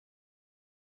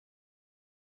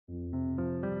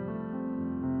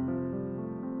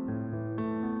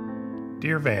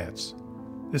Dear Vance,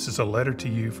 this is a letter to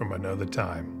you from another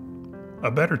time, a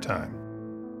better time,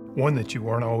 one that you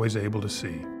weren't always able to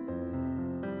see.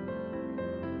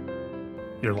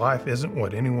 Your life isn't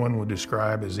what anyone would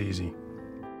describe as easy.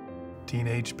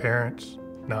 Teenage parents,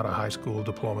 not a high school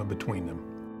diploma between them.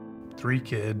 3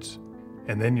 kids,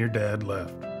 and then your dad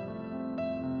left.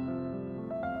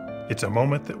 It's a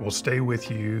moment that will stay with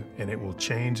you, and it will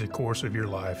change the course of your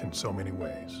life in so many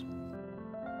ways.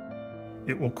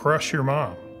 It will crush your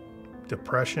mom.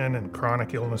 Depression and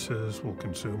chronic illnesses will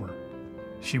consume her.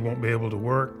 She won't be able to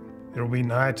work. There will be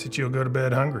nights that you'll go to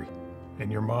bed hungry,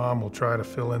 and your mom will try to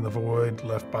fill in the void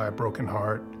left by a broken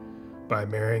heart by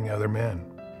marrying other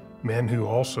men who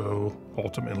also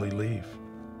ultimately leave.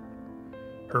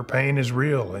 Her pain is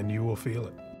real, and you will feel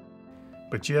it.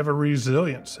 But you have a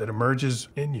resilience that emerges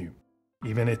in you,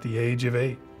 even at the age of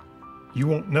 8. You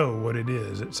won't know what it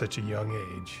is at such a young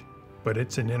age, but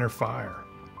it's an inner fire,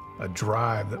 a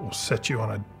drive that will set you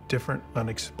on a different,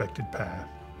 unexpected path.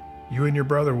 You and your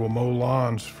brother will mow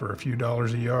lawns for a few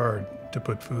dollars a yard to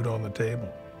put food on the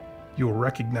table. You will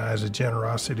recognize the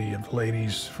generosity of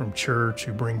ladies from church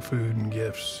who bring food and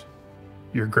gifts.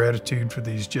 Your gratitude for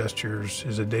these gestures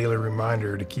is a daily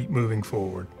reminder to keep moving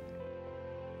forward.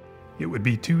 It would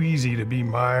be too easy to be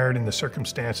mired in the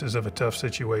circumstances of a tough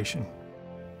situation.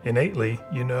 Innately,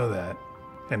 you know that.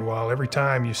 And while every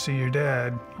time you see your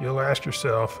dad, you'll ask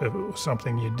yourself if it was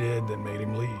something you did that made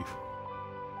him leave.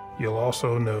 You'll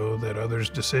also know that others'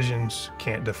 decisions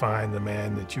can't define the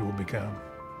man that you will become.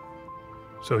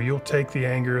 So you'll take the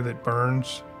anger that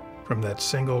burns from that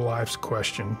single life's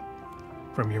question,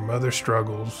 from your mother's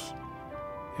struggles,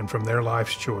 and from their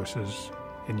life's choices,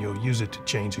 and you'll use it to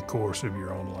change the course of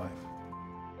your own life.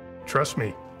 Trust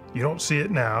me, you don't see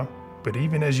it now, but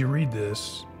even as you read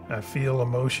this, I feel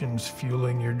emotions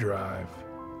fueling your drive.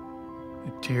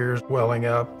 The tears welling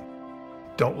up.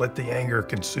 Don't let the anger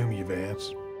consume you,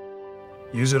 Vance.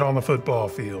 Use it on the football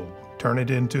field. Turn it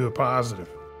into a positive.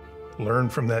 Learn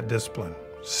from that discipline.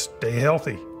 Stay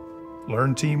healthy.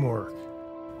 Learn teamwork.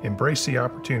 Embrace the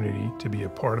opportunity to be a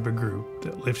part of a group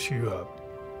that lifts you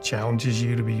up, challenges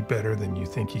you to be better than you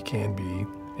think you can be,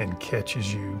 and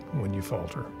catches you when you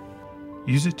falter.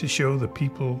 Use it to show the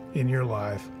people in your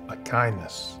life a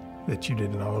kindness that you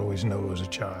didn't always know as a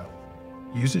child.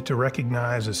 Use it to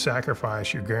recognize the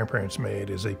sacrifice your grandparents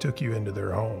made as they took you into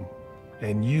their home.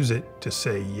 And use it to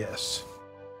say yes.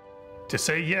 To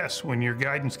say yes when your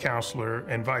guidance counselor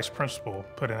and vice principal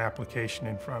put an application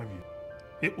in front of you.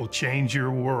 It will change your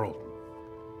world.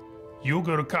 You'll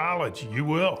go to college, you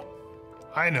will.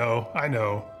 I know.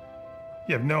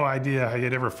 You have no idea how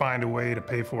you'd ever find a way to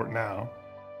pay for it now.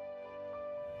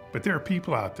 But there are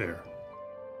people out there.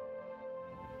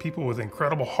 People with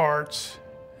incredible hearts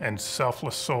and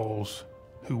selfless souls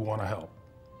who want to help.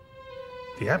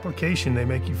 The application they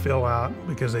make you fill out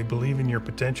because they believe in your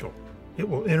potential. It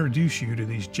will introduce you to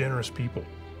these generous people.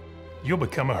 You'll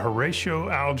become a Horatio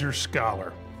Alger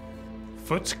Scholar.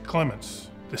 Foots Clements,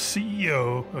 the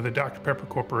CEO of the Dr. Pepper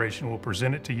Corporation, will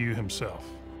present it to you himself.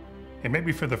 And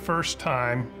maybe for the first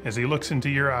time, as he looks into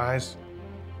your eyes,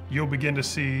 you'll begin to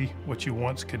see what you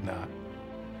once could not.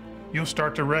 You'll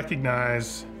start to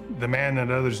recognize the man that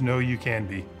others know you can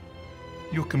be.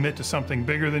 You'll commit to something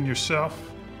bigger than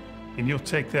yourself, and you'll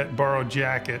take that borrowed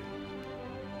jacket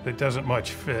that doesn't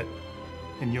much fit,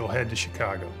 and you'll head to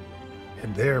Chicago.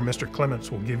 And there, Mr.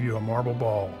 Clements will give you a marble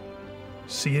ball.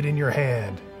 See it in your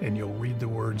hand, and you'll read the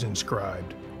words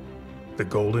inscribed. The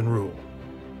Golden Rule.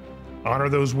 Honor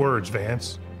those words,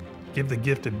 Vance. Give the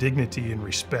gift of dignity and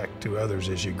respect to others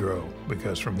as you grow,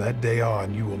 because from that day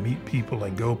on, you will meet people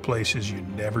and go places you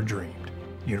never dreamed.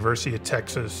 University of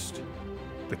Texas,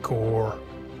 the Corps,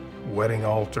 wedding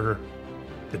altar,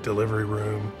 the delivery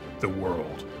room, the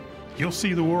world. You'll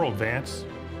see the world, Vance.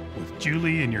 With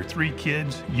Julie and your 3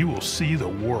 kids, you will see the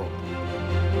world.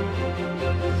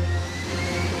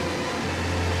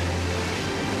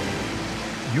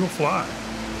 You'll fly.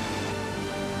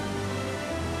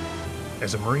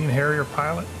 As a Marine Harrier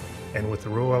pilot, and with the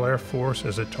Royal Air Force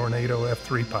as a Tornado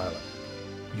F-3 pilot,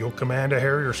 you'll command a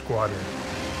Harrier squadron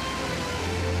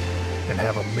and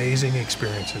have amazing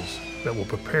experiences that will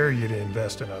prepare you to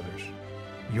invest in others.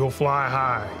 You'll fly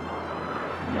high.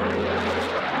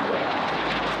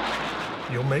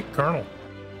 You'll make Colonel.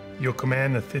 You'll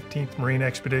command the 15th Marine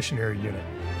Expeditionary Unit.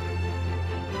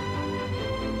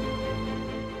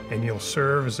 And you'll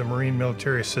serve as a Marine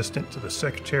Military Assistant to the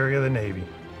Secretary of the Navy.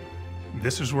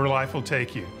 This is where life will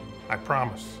take you, I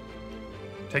promise.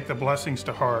 Take the blessings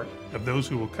to heart of those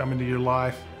who will come into your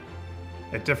life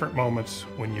at different moments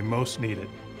when you most need it.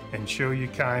 and show you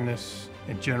kindness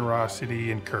and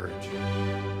generosity and courage.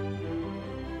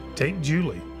 Take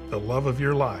Julie, the love of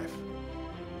your life,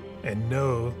 and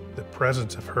know the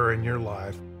presence of her in your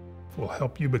life will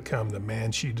help you become the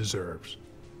man she deserves,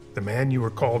 the man you were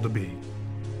called to be.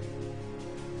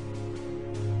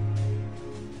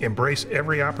 Embrace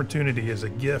every opportunity as a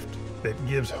gift that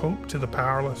gives hope to the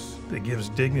powerless, that gives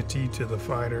dignity to the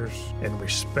fighters, and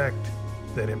respect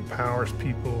that empowers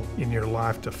people in your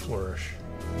life to flourish.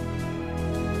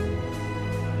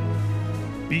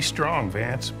 Be strong,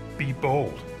 Vance. Be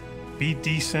bold. Be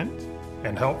decent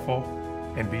and helpful,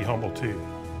 and be humble too.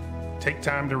 Take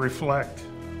time to reflect.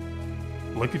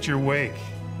 Look at your wake.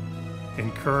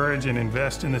 Encourage and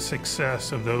invest in the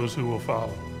success of those who will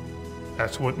follow.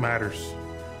 That's what matters.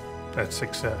 That's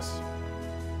success.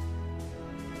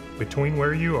 Between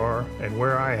where you are and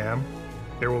where I am,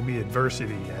 there will be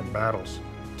adversity and battles,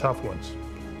 tough ones.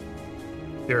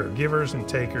 There are givers and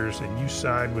takers, and you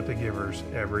side with the givers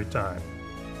every time.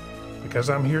 Because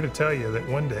I'm here to tell you that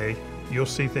one day you'll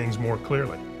see things more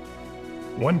clearly.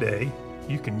 One day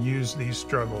you can use these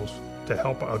struggles to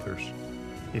help others.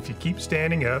 If you keep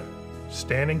standing up,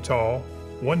 standing tall,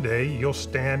 one day you'll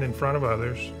stand in front of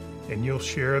others and you'll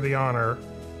share the honor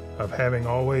of having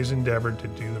always endeavored to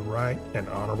do the right and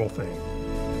honorable thing.